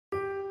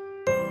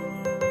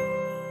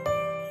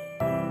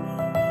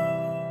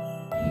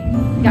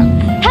Go.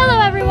 Hello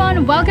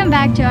everyone, welcome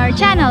back to our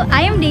channel.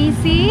 I am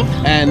Daisy.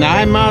 And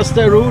I'm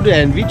Master Rhoody,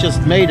 and we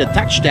just made a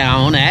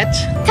touchdown at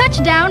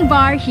Touchdown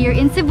Bar here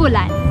in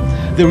Sibulan.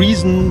 The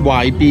reason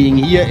why being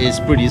here is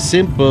pretty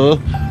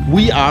simple.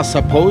 We are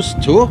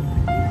supposed to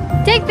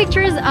take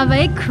pictures of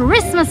a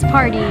Christmas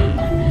party.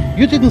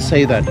 You didn't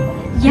say that.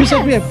 Yes. You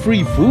said we have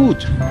free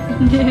food.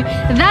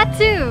 That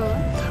too.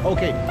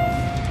 Okay.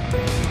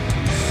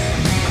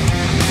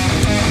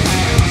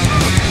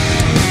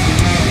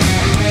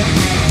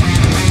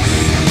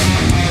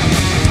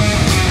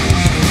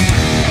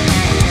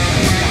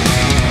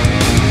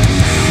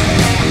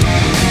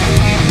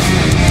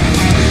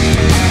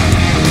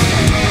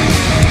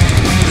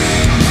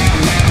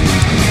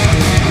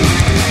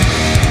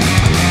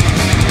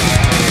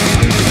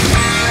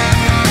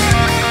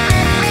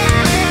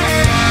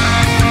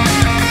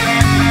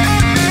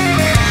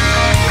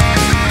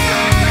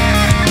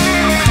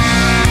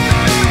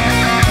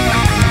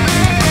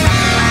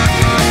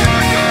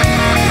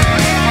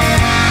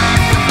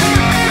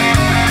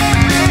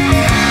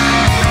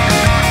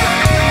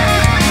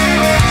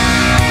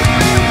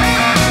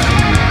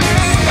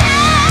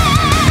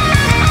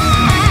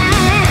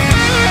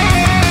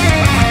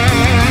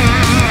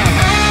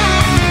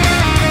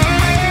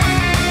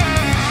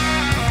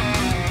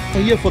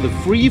 Here for the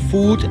free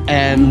food,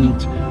 and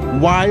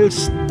while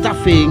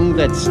stuffing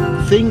that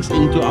things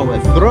into our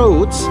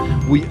throats,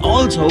 we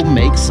also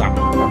make some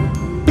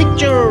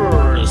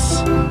pictures.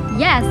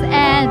 Yes,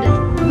 and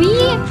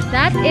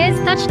that is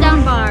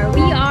Touchdown Bar.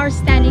 We are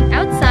standing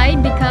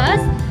outside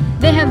because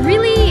they have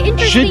really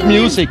interesting Shit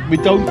music. We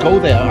don't go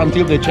there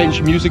until they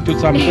change music to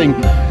something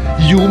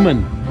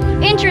human.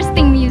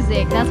 Interesting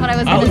music, that's what I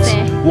was going to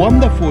say. It's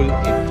wonderful.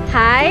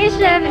 Hi,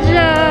 Chef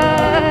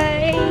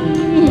Joy.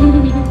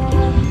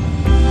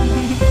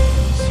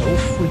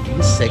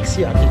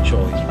 Sexy at the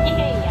Joy.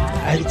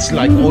 It's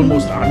like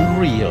almost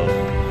unreal.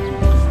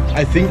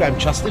 I think I'm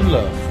just in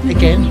love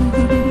again.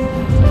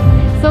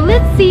 So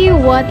let's see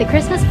what the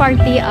Christmas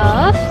party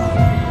of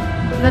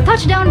the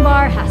Touchdown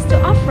Bar has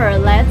to offer.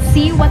 Let's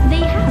see what they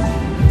have.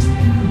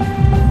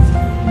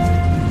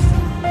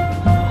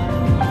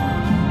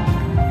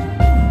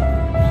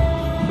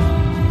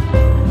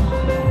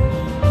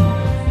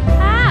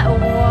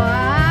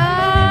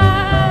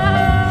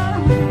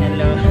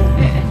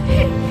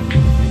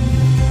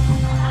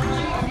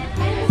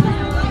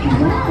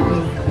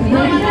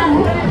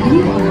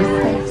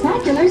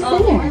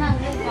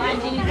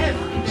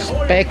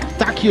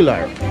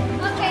 Spectacular.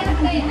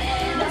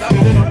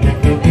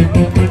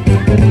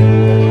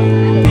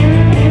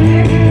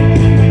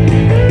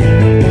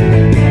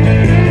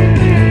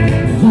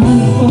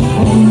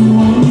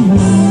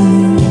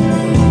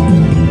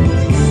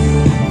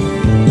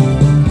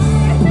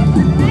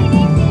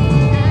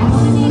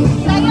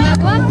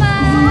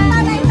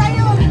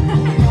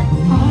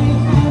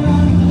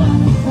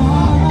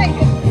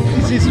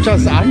 This is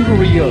just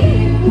unreal.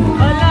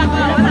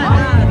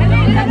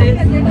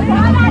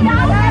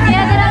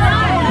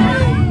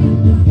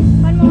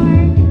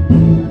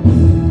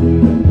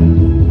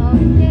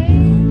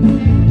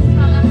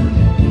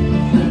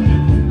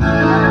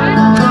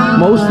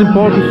 Most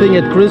important thing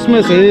at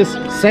Christmas is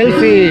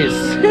selfies.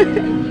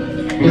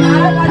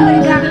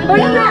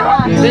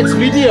 That's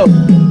video.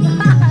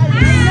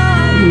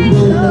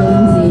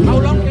 How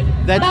long?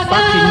 That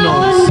fucking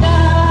noise.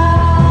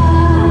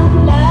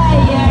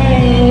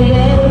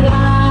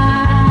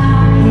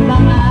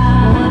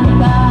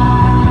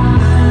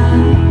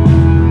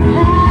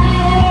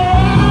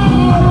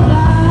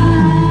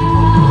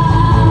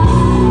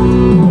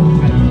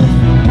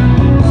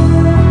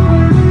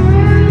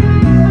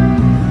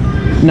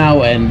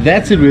 Now, and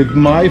that's it with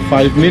my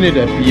 5-minute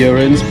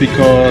appearance,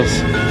 because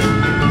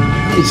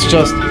it's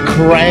just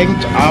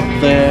cranked up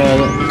the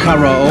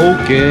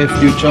karaoke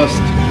if you just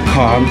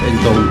can't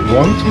and don't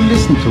want to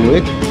listen to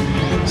it.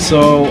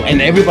 So,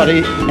 and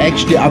everybody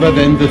actually, other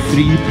than the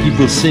 3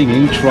 people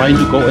singing, trying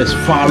to go as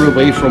far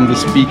away from the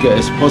speaker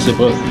as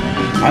possible.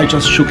 I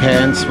just shook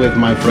hands with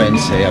my friend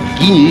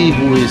Sergini,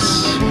 who is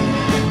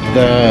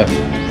the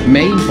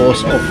main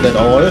boss of that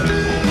all.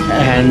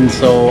 And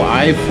so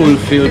I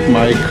fulfilled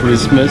my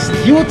Christmas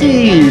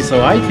duty,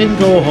 so I can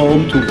go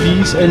home to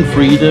peace and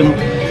freedom,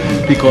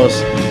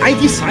 because I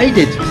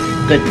decided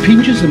that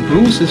pinches and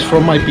bruises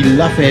from my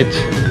beloved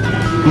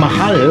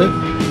Mahal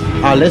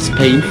are less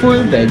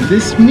painful than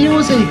this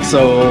music.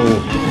 So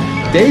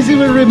Daisy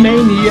will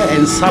remain here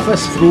and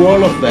suffers through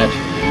all of that.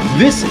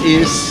 This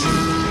is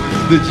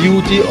the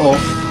duty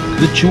of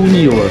the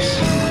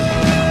juniors.